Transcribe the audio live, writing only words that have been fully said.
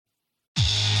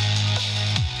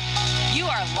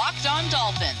are Locked On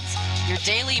Dolphins, your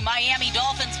daily Miami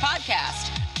Dolphins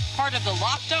podcast, part of the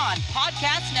Locked On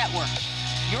Podcast Network,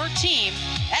 your team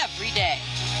every day.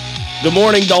 Good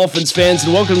morning, Dolphins fans,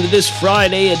 and welcome to this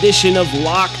Friday edition of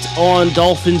Locked On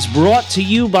Dolphins, brought to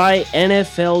you by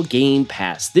NFL Game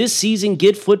Pass. This season,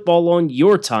 get football on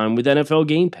your time with NFL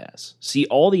Game Pass. See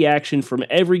all the action from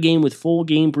every game with full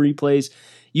game replays.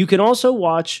 You can also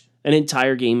watch an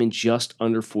entire game in just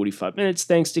under 45 minutes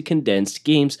thanks to condensed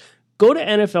games. Go to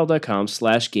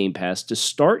NFL.com/Game Pass to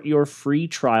start your free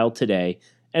trial today.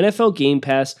 NFL Game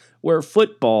Pass, where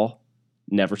football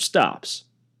never stops.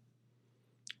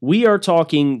 We are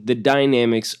talking the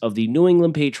dynamics of the New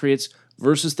England Patriots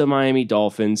versus the Miami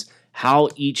Dolphins, how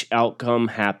each outcome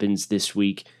happens this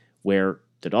week, where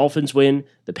the Dolphins win,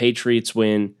 the Patriots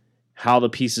win, how the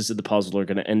pieces of the puzzle are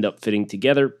going to end up fitting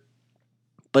together.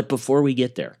 But before we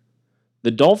get there,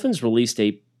 the Dolphins released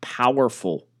a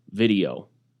powerful video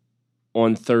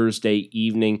on Thursday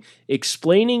evening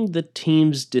explaining the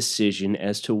team's decision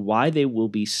as to why they will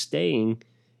be staying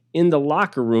in the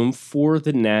locker room for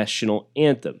the national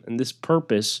anthem. And this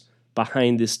purpose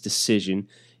behind this decision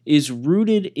is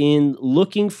rooted in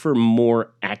looking for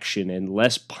more action and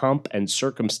less pomp and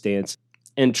circumstance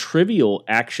and trivial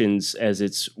actions, as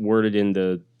it's worded in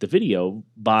the video,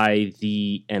 by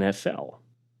the NFL.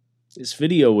 This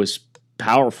video was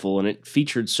powerful, and it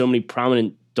featured so many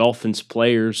prominent Dolphins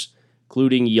players,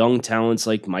 including young talents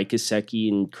like Mike Gesicki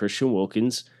and Christian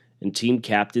Wilkins, and team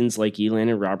captains like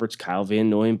Elandon Roberts, Kyle Van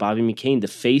Noy, and Bobby McCain, the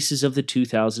faces of the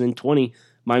 2020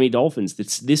 Miami Dolphins.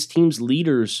 This team's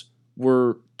leaders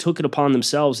took it upon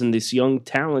themselves, and this young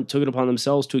talent took it upon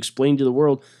themselves to explain to the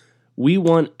world, we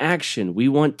want action, we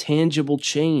want tangible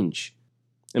change.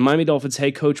 And Miami Dolphins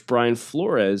head coach Brian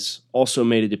Flores also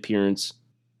made an appearance,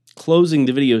 closing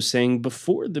the video saying,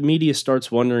 before the media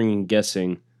starts wondering and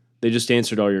guessing, they just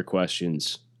answered all your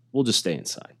questions. We'll just stay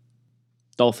inside.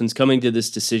 Dolphins coming to this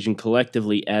decision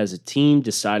collectively as a team,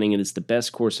 deciding it is the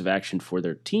best course of action for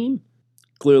their team.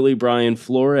 Clearly, Brian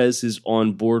Flores is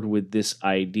on board with this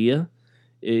idea.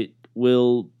 It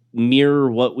will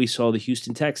mirror what we saw the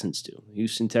Houston Texans do. The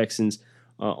Houston Texans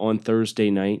on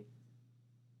Thursday night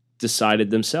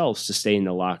decided themselves to stay in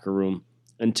the locker room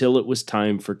until it was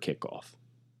time for kickoff,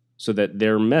 so that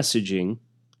their messaging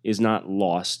is not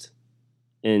lost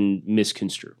and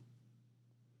misconstrued.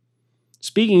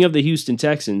 Speaking of the Houston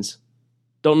Texans,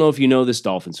 don't know if you know this,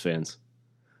 Dolphins fans,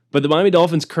 but the Miami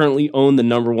Dolphins currently own the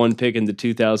number one pick in the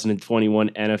 2021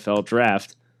 NFL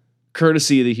Draft,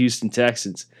 courtesy of the Houston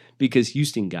Texans, because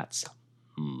Houston got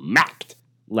smacked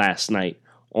last night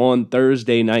on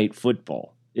Thursday Night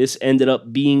Football. This ended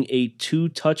up being a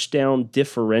 2-touchdown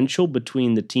differential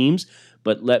between the teams,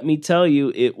 but let me tell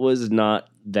you, it was not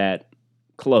that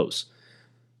close.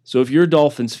 So if you're a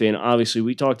Dolphins fan, obviously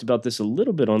we talked about this a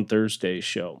little bit on Thursday's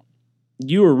show.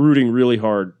 You are rooting really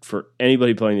hard for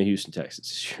anybody playing the Houston Texans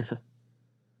this year.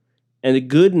 And the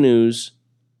good news,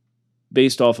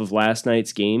 based off of last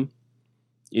night's game,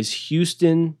 is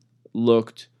Houston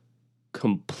looked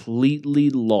completely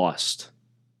lost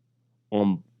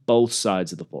on both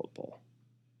sides of the football.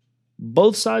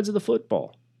 Both sides of the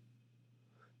football.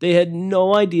 They had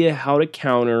no idea how to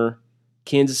counter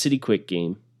Kansas City quick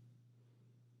game.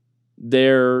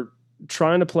 They're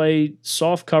trying to play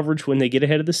soft coverage when they get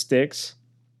ahead of the sticks,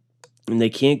 and they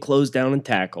can't close down and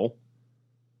tackle.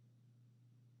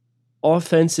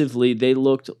 Offensively, they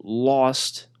looked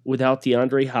lost without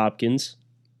DeAndre Hopkins.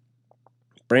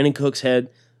 Brandon Cooks had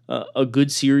a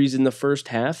good series in the first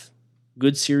half,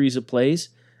 good series of plays,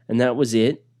 and that was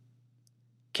it.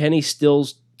 Kenny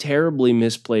Stills terribly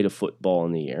misplayed a football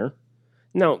in the air.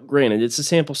 Now, granted, it's a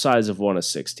sample size of 1 of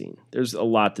 16. There's a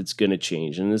lot that's going to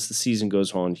change, and as the season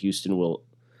goes on, Houston will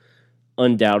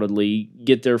undoubtedly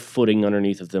get their footing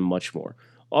underneath of them much more.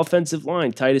 Offensive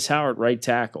line, Titus Howard, right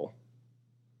tackle.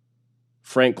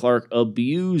 Frank Clark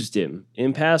abused him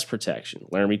in pass protection.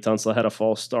 Laramie Tunsil had a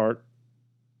false start,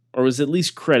 or was at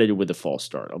least credited with a false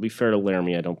start. I'll be fair to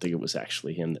Laramie, I don't think it was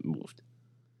actually him that moved.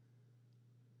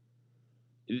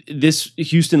 This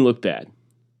Houston looked bad.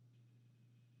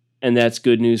 And that's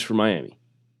good news for Miami,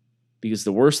 because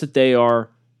the worse that they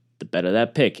are, the better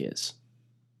that pick is.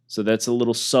 So that's a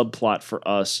little subplot for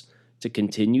us to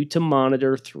continue to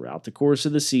monitor throughout the course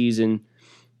of the season.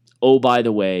 Oh, by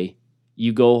the way,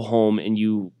 you go home and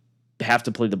you have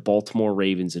to play the Baltimore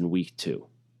Ravens in week 2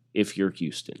 if you're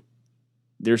Houston.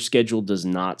 Their schedule does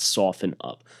not soften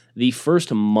up. The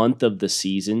first month of the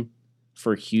season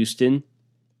for Houston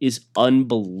is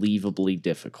unbelievably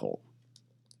difficult.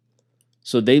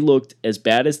 So they looked as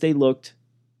bad as they looked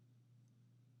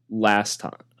last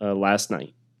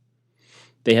night.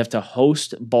 They have to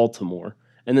host Baltimore,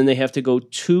 and then they have to go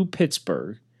to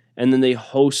Pittsburgh, and then they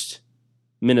host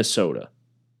Minnesota.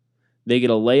 They get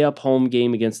a layup home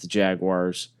game against the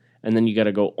Jaguars, and then you got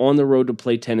to go on the road to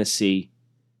play Tennessee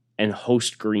and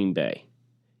host Green Bay.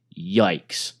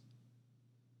 Yikes.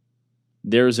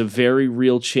 There's a very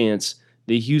real chance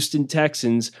the Houston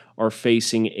Texans are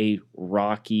facing a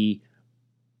rocky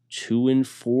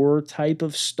 2-4 type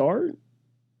of start.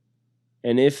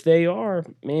 And if they are,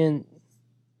 man,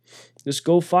 just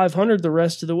go 500 the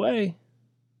rest of the way.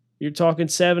 You're talking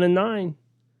 7-9.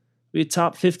 Be a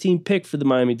top 15 pick for the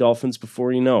Miami Dolphins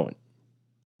before you know it.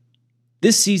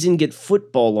 This season, get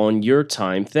football on your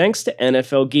time thanks to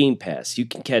NFL Game Pass. You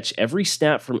can catch every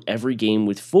snap from every game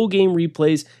with full game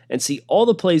replays and see all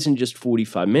the plays in just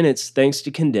 45 minutes thanks to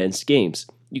condensed games.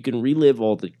 You can relive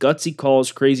all the gutsy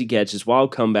calls, crazy catches,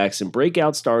 wild comebacks, and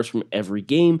breakout stars from every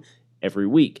game, every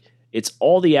week. It's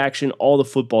all the action, all the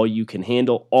football you can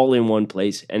handle, all in one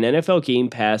place, and NFL Game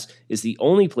Pass is the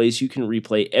only place you can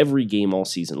replay every game all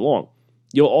season long.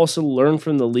 You'll also learn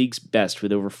from the league's best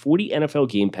with over 40 NFL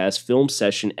Game Pass film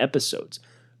session episodes.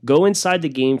 Go inside the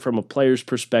game from a player's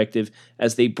perspective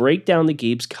as they break down the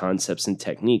game's concepts and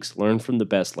techniques. Learn from the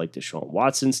best like Deshaun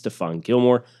Watson, Stephon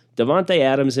Gilmore, Davante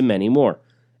Adams, and many more.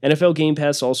 NFL Game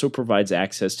Pass also provides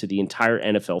access to the entire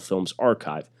NFL Films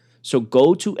archive. So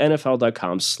go to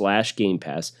NFL.com/Game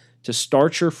Pass to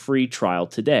start your free trial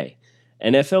today.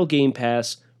 NFL Game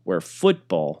Pass, where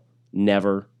football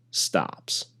never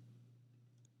stops.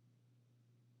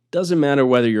 Doesn't matter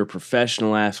whether you're a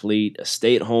professional athlete, a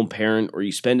stay-at-home parent, or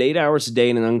you spend 8 hours a day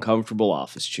in an uncomfortable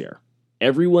office chair.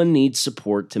 Everyone needs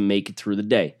support to make it through the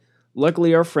day.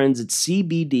 Luckily, our friends at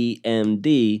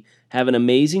CBDMD have an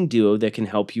amazing duo that can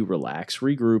help you relax,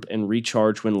 regroup, and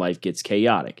recharge when life gets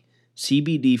chaotic.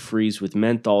 CBD Freeze with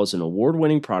Menthol is an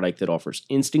award-winning product that offers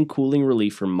instant cooling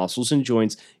relief for muscles and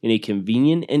joints in a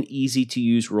convenient and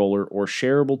easy-to-use roller or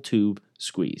shareable tube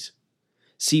squeeze.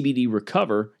 CBD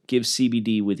Recover gives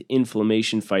CBD with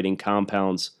inflammation-fighting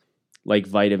compounds like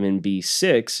vitamin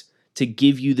B6 to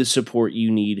give you the support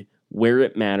you need where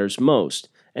it matters most.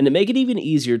 And to make it even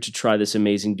easier to try this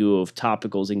amazing duo of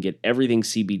topicals and get everything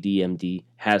CBDMD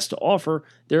has to offer,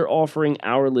 they're offering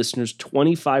our listeners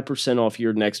 25% off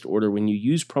your next order when you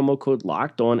use promo code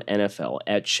LOCKEDONNFL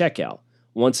at checkout.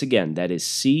 Once again, that is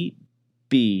CBDMD.com,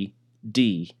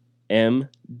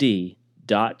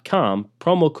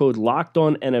 promo code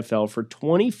LOCKEDONNFL for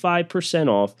 25%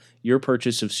 off your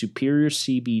purchase of superior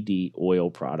CBD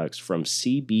oil products from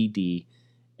CBDMD.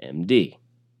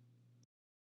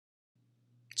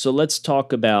 So let's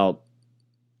talk about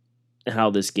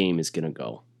how this game is going to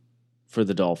go for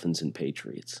the Dolphins and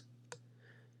Patriots.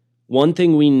 One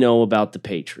thing we know about the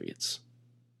Patriots,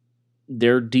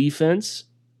 their defense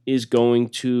is going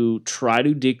to try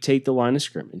to dictate the line of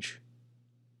scrimmage.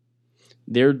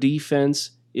 Their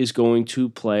defense is going to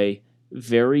play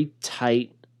very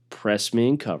tight press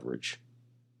man coverage.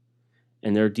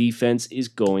 And their defense is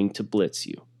going to blitz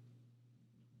you.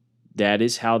 That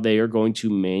is how they are going to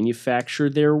manufacture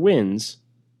their wins.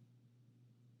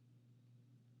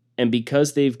 And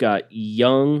because they've got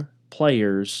young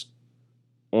players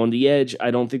on the edge,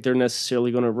 I don't think they're necessarily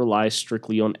going to rely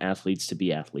strictly on athletes to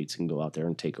be athletes and go out there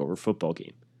and take over a football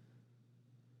game.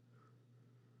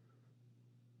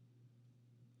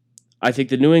 I think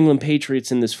the New England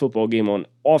Patriots in this football game on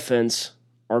offense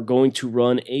are going to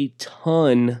run a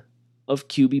ton of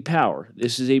QB power.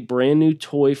 This is a brand new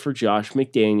toy for Josh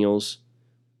McDaniels.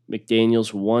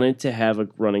 McDaniels wanted to have a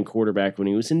running quarterback when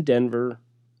he was in Denver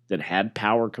that had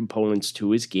power components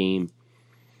to his game.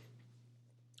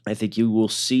 I think you will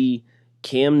see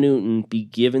Cam Newton be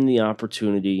given the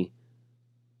opportunity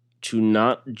to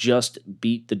not just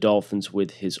beat the Dolphins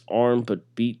with his arm,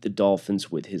 but beat the Dolphins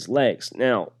with his legs.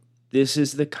 Now, this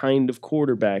is the kind of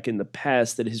quarterback in the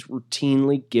past that has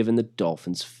routinely given the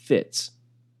Dolphins fits.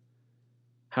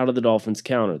 How do the Dolphins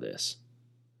counter this?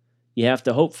 You have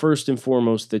to hope first and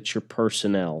foremost that your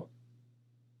personnel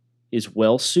is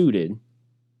well suited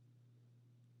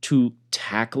to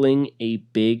tackling a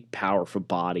big, powerful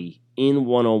body in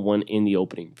one-on-one in the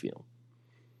opening field.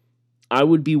 I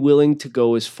would be willing to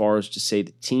go as far as to say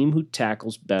the team who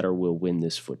tackles better will win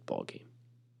this football game.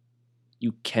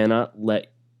 You cannot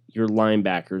let your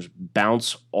linebackers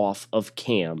bounce off of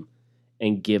Cam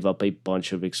and give up a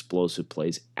bunch of explosive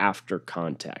plays after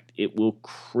contact. It will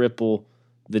cripple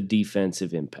the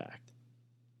defensive impact.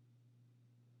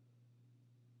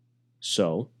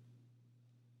 So,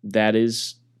 that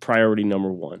is priority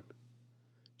number one.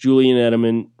 Julian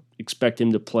Edelman, expect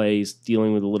him to play. He's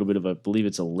dealing with a little bit of I believe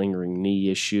it's a lingering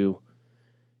knee issue.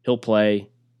 He'll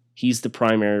play. He's the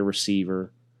primary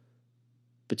receiver.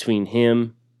 Between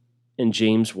him and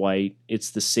James White, it's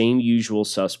the same usual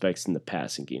suspects in the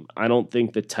passing game. I don't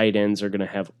think the tight ends are going to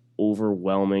have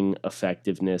overwhelming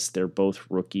effectiveness. They're both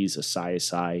rookies,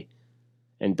 Asai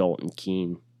and Dalton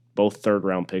Keene, both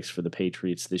third-round picks for the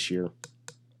Patriots this year.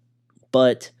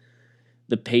 But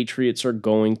the Patriots are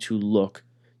going to look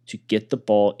to get the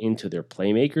ball into their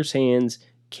playmakers' hands.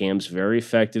 Cam's very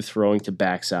effective throwing to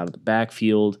backs out of the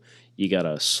backfield. You got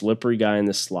a slippery guy in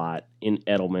the slot in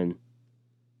Edelman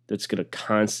that's going to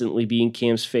constantly be in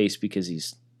Cam's face because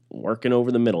he's working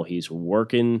over the middle. He's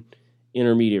working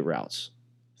intermediate routes.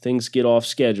 Things get off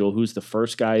schedule. Who's the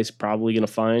first guy he's probably going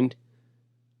to find?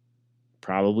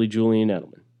 Probably Julian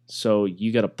Edelman. So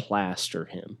you got to plaster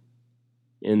him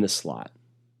in the slot.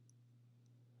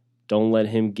 Don't let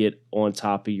him get on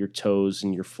top of your toes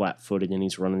and you're flat-footed and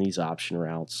he's running these option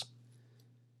routes.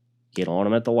 Get on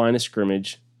him at the line of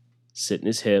scrimmage. Sit in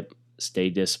his hip. Stay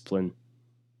disciplined.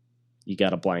 You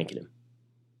got to blanket him.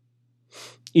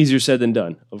 Easier said than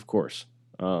done, of course.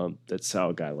 That's how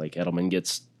a guy like Edelman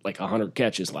gets like 100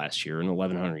 catches last year and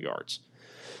 1,100 yards.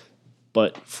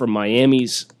 But from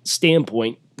Miami's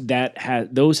standpoint,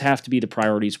 those have to be the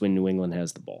priorities when New England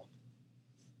has the ball.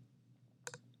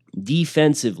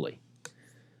 Defensively,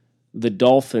 the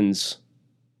Dolphins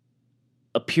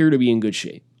appear to be in good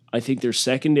shape. I think their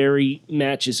secondary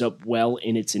matches up well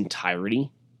in its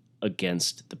entirety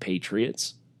against the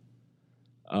Patriots.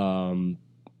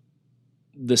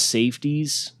 The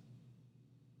safeties,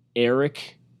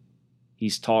 Eric,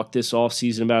 he's talked this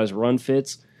offseason about his run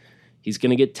fits. He's going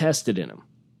to get tested in them.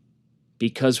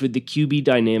 Because with the QB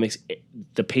dynamics,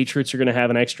 the Patriots are going to have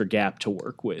an extra gap to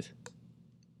work with.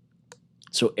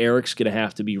 So Eric's going to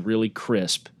have to be really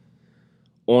crisp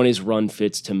on his run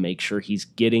fits to make sure he's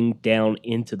getting down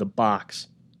into the box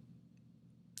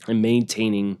and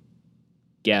maintaining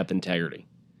gap integrity.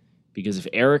 Because if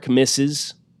Eric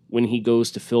misses when he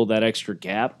goes to fill that extra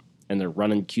gap and they're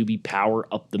running QB power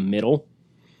up the middle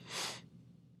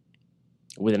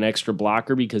with an extra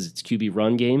blocker because it's QB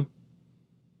run game,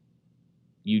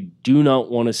 you do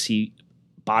not want to see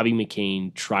Bobby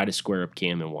McCain try to square up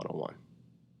Cam in one-on-one.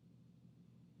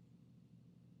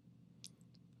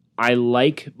 I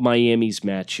like Miami's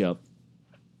matchup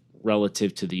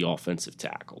relative to the offensive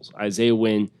tackles. Isaiah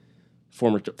Wynn,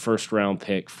 former first-round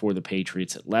pick for the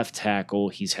Patriots at left tackle.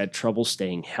 He's had trouble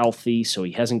staying healthy, so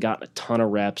he hasn't gotten a ton of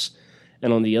reps.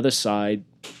 And on the other side,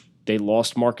 they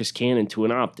lost Marcus Cannon to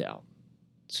an opt-out.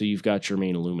 So you've got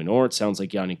Jermaine Illuminor. It sounds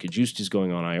like Yannick Kajust is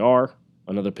going on IR,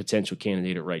 another potential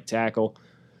candidate at right tackle.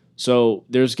 So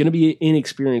there's going to be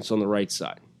inexperience on the right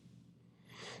side.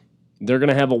 They're going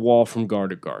to have a wall from guard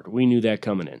to guard. We knew that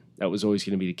coming in. That was always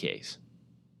going to be the case.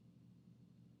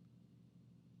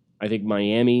 I think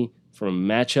Miami, from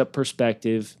a matchup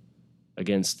perspective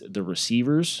against the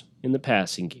receivers in the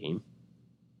passing game,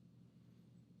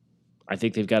 I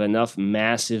think they've got enough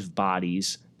massive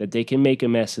bodies that they can make a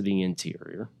mess of the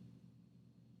interior.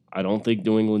 I don't think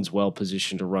New England's well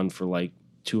positioned to run for like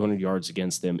 200 yards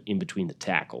against them in between the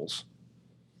tackles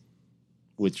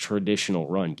with traditional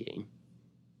run game.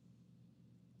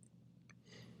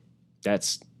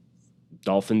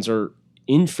 Dolphins are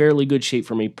in fairly good shape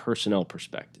from a personnel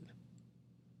perspective,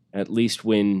 at least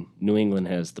when New England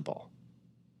has the ball.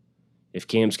 If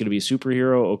Cam's going to be a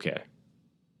superhero, okay.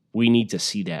 We need to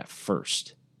see that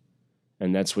first.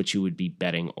 And that's what you would be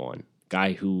betting on.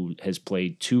 Guy who has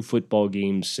played 2 football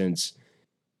games since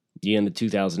the end of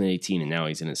 2018, and now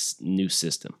he's in a new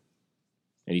system.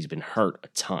 And he's been hurt a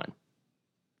ton.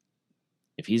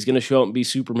 If he's going to show up and be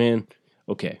Superman,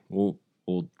 okay, we'll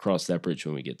cross that bridge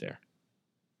when we get there.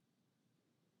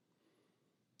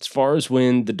 As far as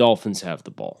when the Dolphins have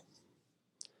the ball,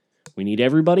 we need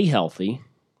everybody healthy.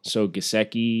 So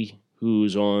Gesicki,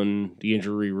 who's on the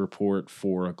injury report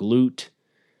for a glute.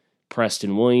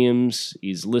 Preston Williams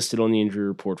is listed on the injury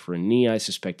report for a knee. I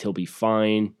suspect he'll be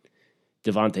fine.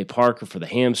 Devontae Parker for the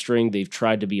hamstring. They've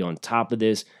tried to be on top of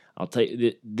this. I'll tell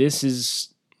you,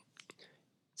 it's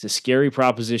a scary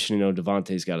proposition to know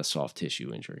Devontae's got a soft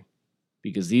tissue injury,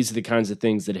 because these are the kinds of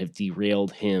things that have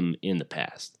derailed him in the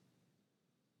past.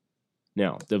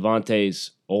 Now,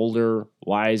 Devontae's older,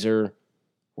 wiser.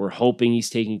 We're hoping he's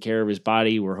taking care of his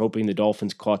body. We're hoping the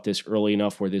Dolphins caught this early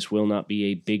enough where this will not be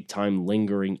a big-time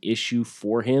lingering issue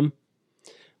for him,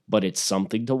 but it's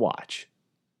something to watch.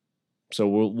 So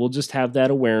we'll just have that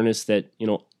awareness that,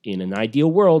 in an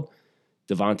ideal world,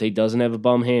 Devontae doesn't have a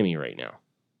bum hammy right now.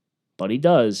 But he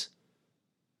does.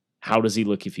 How does he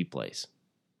look if he plays?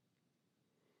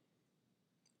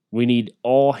 We need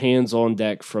all hands on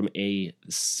deck from a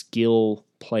skill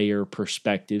player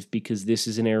perspective, because this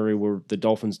is an area where the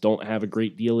Dolphins don't have a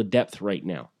great deal of depth right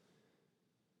now.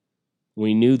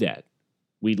 We knew that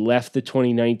We left the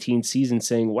 2019 season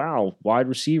saying, wow, wide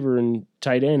receiver and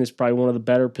tight end is probably one of the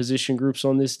better position groups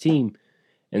on this team.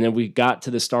 And then we got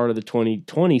to the start of the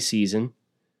 2020 season,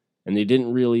 and they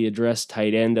didn't really address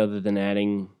tight end other than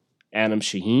adding Adam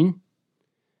Shaheen.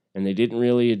 And they didn't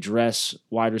really address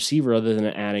wide receiver other than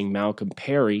adding Malcolm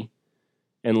Perry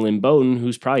and Lynn Bowden,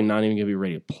 who's probably not even going to be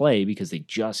ready to play because they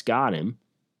just got him.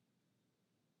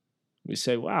 We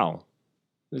say, wow,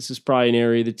 this is probably an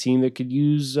area of the team that could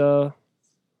use a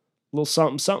little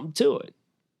something to it.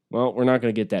 Well, we're not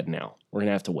going to get that now. We're going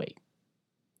to have to wait,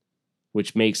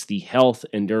 which makes the health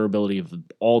and durability of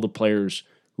all the players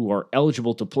who are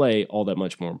eligible to play all that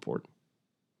much more important.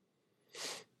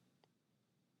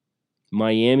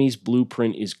 Miami's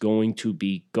blueprint is going to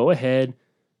be go ahead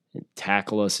and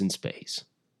tackle us in space.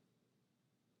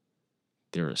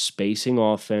 They're a spacing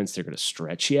offense. They're going to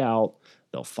stretch you out.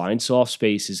 They'll find soft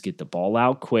spaces, get the ball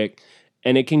out quick,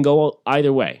 and it can go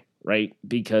either way, right?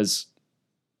 Because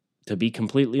to be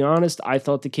completely honest, I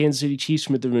thought the Kansas City Chiefs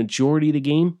for the majority of the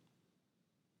game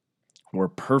were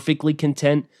perfectly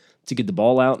content to get the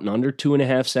ball out in under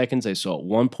 2.5 seconds. I saw at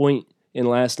one point in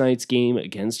last night's game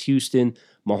against Houston,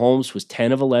 Mahomes was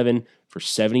 10 of 11 for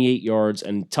 78 yards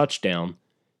and a touchdown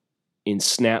in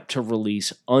snap to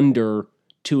release under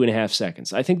 2.5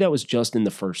 seconds. I think that was just in the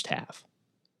first half.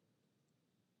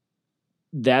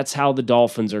 That's how the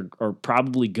Dolphins are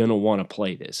probably going to want to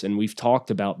play this. And we've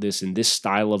talked about this in this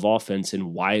style of offense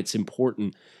and why it's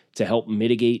important to help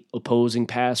mitigate opposing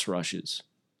pass rushes.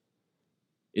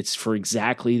 It's for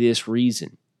exactly this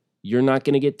reason. You're not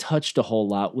going to get touched a whole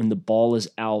lot when the ball is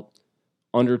out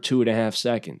under 2.5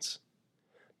 seconds.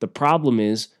 The problem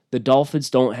is the Dolphins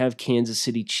don't have Kansas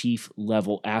City Chief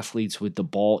level athletes with the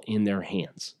ball in their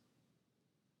hands.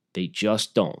 They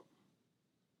just don't.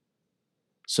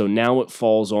 So now it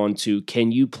falls on to,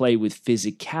 can you play with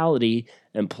physicality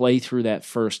and play through that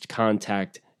first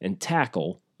contact and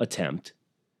tackle attempt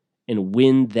and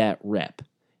win that rep?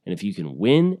 And if you can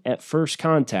win at first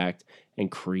contact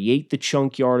and create the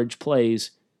chunk yardage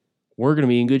plays, we're going to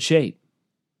be in good shape.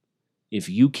 If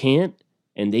you can't,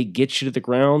 and they get you to the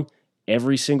ground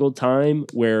every single time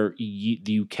where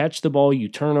you catch the ball, you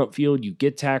turn upfield, you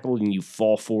get tackled, and you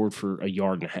fall forward for 1.5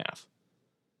 yards,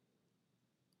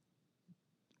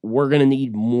 we're going to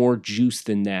need more juice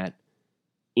than that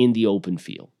in the open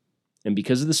field. And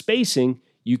because of the spacing,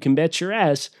 you can bet your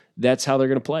ass that's how they're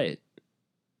going to play it.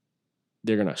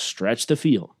 They're going to stretch the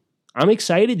field. I'm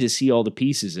excited to see all the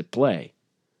pieces at play,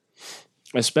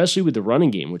 especially with the running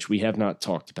game, which we have not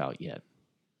talked about yet.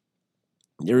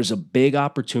 There is a big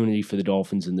opportunity for the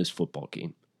Dolphins in this football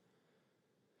game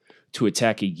to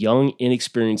attack a young,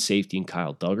 inexperienced safety in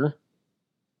Kyle Duggar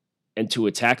and to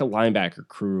attack a linebacker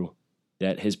crew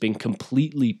that has been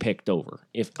completely picked over.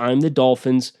 If I'm the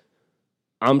Dolphins,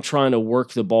 I'm trying to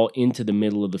work the ball into the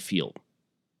middle of the field.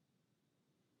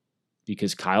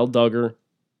 Because Kyle Duggar,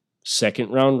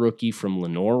 second-round rookie from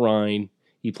Lenoir-Rhyne,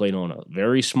 he played on a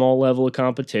very small level of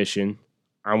competition.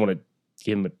 I want to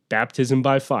give him a baptism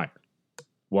by fire.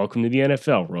 Welcome to the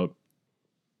NFL, Rook.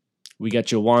 We got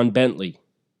Jawan Bentley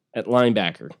at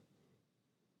linebacker,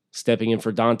 stepping in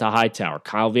for Donta Hightower.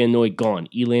 Kyle Van Noy gone.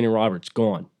 Elandon Roberts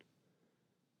gone.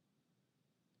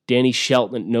 Danny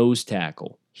Shelton at nose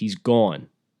tackle. He's gone.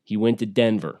 He went to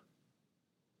Denver.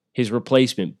 His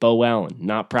replacement, Bo Allen,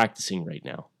 not practicing right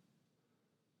now.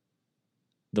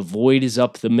 The void is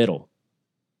up the middle.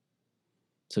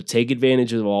 So take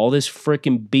advantage of all this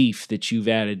frickin' beef that you've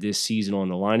added this season on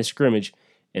the line of scrimmage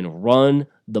and run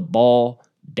the ball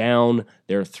down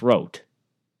their throat.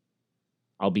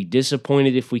 I'll be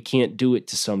disappointed if we can't do it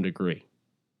to some degree.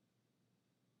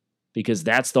 Because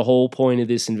that's the whole point of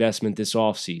this investment this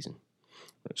offseason.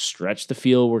 We're going to stretch the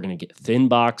field, we're going to get thin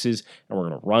boxes, and we're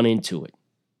going to run into it.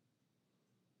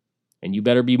 And you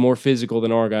better be more physical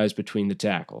than our guys between the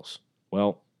tackles.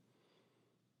 Well,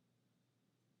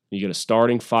 you got a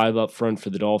starting 5 up front for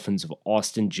the Dolphins of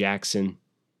Austin Jackson,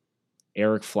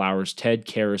 Eric Flowers, Ted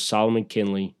Karras, Solomon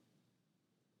Kinley,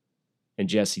 and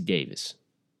Jesse Davis.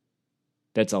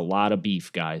 That's a lot of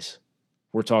beef, guys.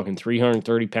 We're talking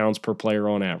 330 pounds per player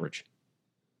on average.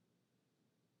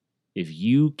 If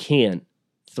you can't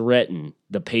threaten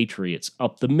the Patriots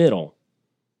up the middle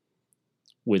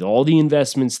with all the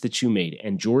investments that you made,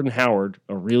 and Jordan Howard,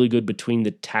 a really good between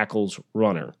the tackles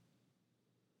runner,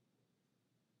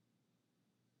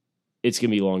 it's going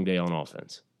to be a long day on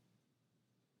offense.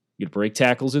 You got to break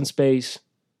tackles in space,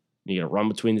 and you got to run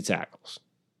between the tackles.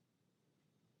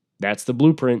 That's the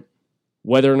blueprint.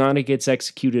 Whether or not it gets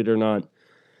executed or not,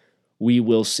 we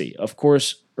will see. Of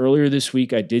course, earlier this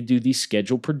week, I did do the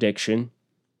schedule prediction,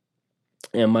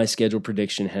 And my schedule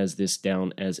prediction has this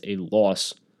down as a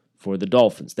loss for the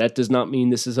Dolphins. That does not mean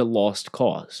this is a lost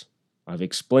cause. I've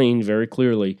explained very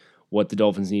clearly what the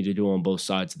Dolphins need to do on both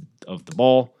sides of the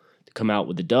ball to come out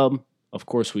with the dub. Of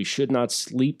course, we should not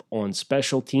sleep on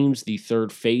special teams, the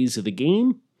third phase of the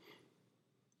game.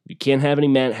 You can't have any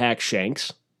Matt Hack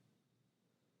shanks.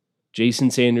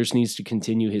 Jason Sanders needs to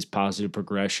continue his positive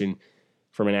progression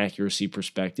from an accuracy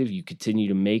perspective. You continue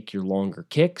to make your longer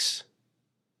kicks.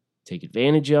 Take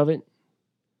advantage of it.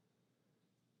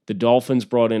 The Dolphins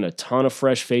brought in a ton of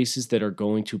fresh faces that are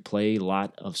going to play a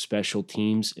lot of special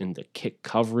teams in the kick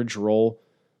coverage role.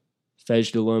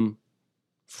 Fejdelum,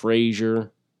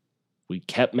 Frazier. We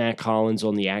kept Matt Collins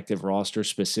on the active roster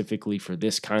specifically for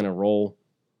this kind of role.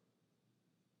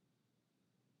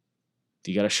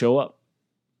 You got to show up.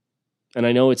 And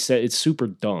I know it's super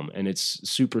dumb and it's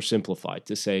super simplified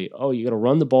to say, oh, you got to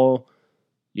run the ball,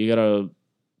 you got to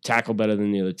tackle better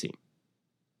than the other team.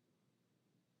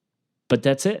 But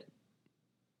that's it.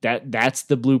 That's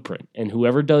the blueprint. And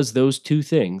whoever does those two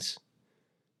things,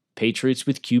 Patriots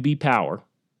with QB power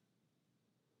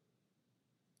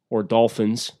or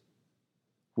Dolphins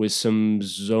with some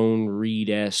zone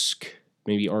read-esque,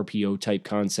 maybe RPO type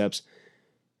concepts,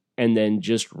 and then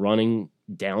just running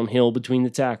downhill between the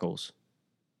tackles.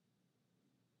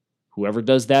 Whoever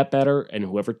does that better and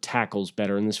whoever tackles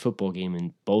better in this football game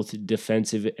in both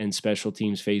defensive and special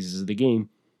teams phases of the game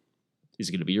is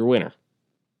going to be your winner.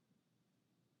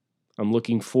 I'm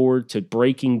looking forward to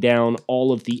breaking down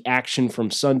all of the action from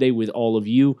Sunday with all of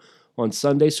you on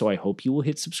Sunday, so I hope you will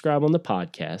hit subscribe on the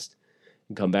podcast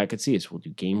and come back and see us. We'll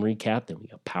do game recap, then we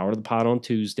got Power to the Pod on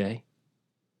Tuesday.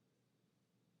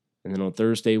 And then on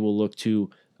Thursday, we'll look to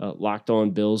Locked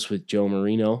On Bills with Joe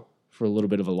Marino for a little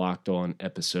bit of a Locked On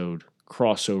episode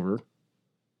crossover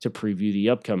to preview the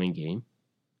upcoming game.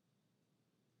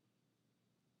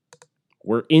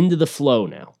 We're into the flow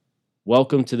now.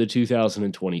 Welcome to the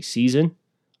 2020 season.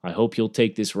 I hope you'll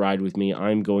take this ride with me.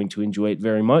 I'm going to enjoy it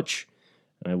very much,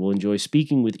 and I will enjoy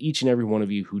speaking with each and every one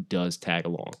of you who does tag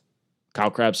along.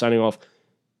 Kyle Crabb signing off.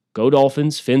 Go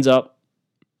Dolphins, fins up.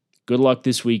 Good luck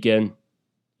this weekend,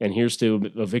 and here's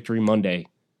to a victory Monday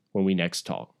when we next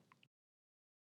talk.